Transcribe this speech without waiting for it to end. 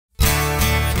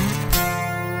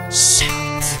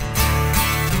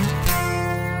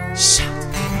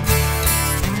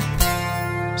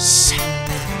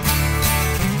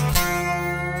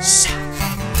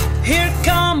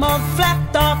flat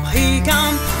top, he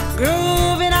come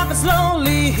grooving up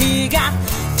slowly. He got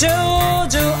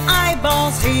JoJo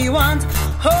eyeballs, he want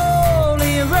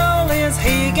holy rollers.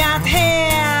 He got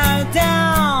hair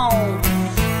down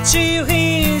to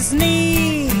his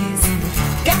knees.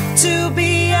 Got to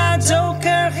be a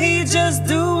joker, he just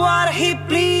do what he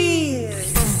please.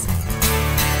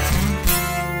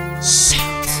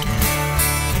 Shout,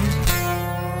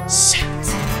 shout,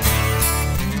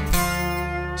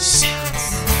 shout,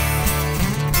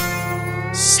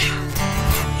 shout.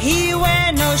 He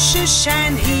wear no shoes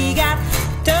and he got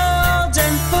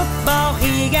Trojan football.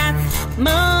 He got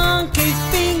monkey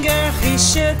finger, he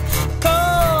shoot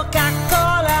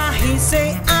Coca-Cola. He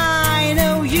say, I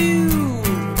know you,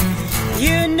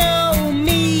 you know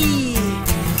me.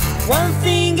 One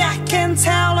thing I can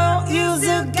tell you,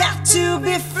 you got to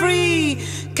be free.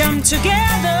 Come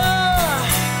together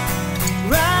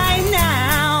right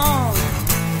now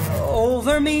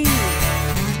over me.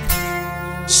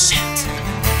 Shout,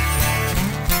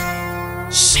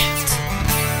 shout,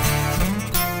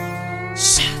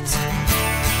 shout,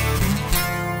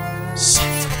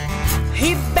 shout.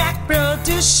 He back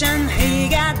production, he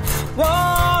got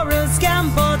Warriors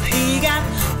Gambit. He got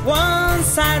one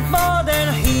side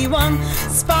border, he won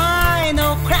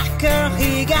spinal cracker.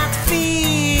 He got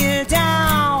fear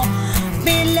down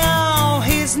below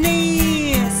his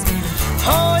knees.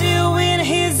 Hold you in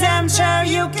his armchair,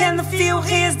 you can feel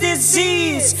his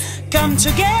disease. Come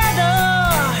together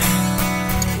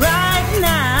right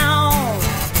now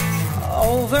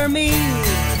over me.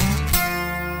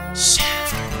 Shout,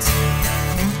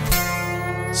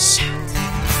 shout,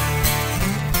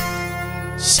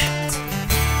 shout, shout.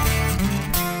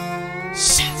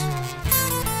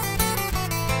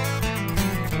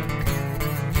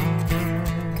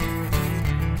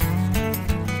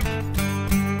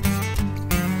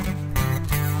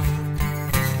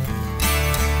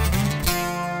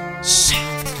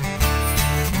 Shout,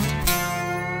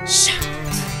 shout,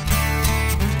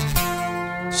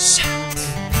 shout,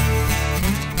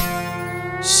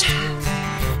 shout.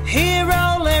 He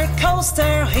roller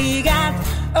coaster, he got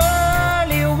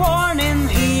early warning.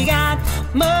 He got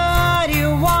muddy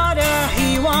water,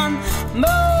 he won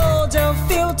mojo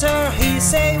filter. He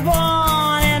say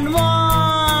 1 and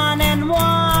 1 and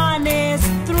 1 is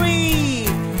 3.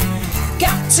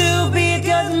 Got to be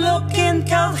good looking,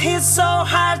 cause he's so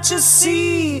hard to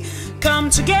see. Come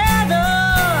together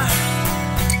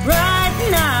right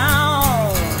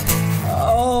now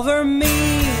over me.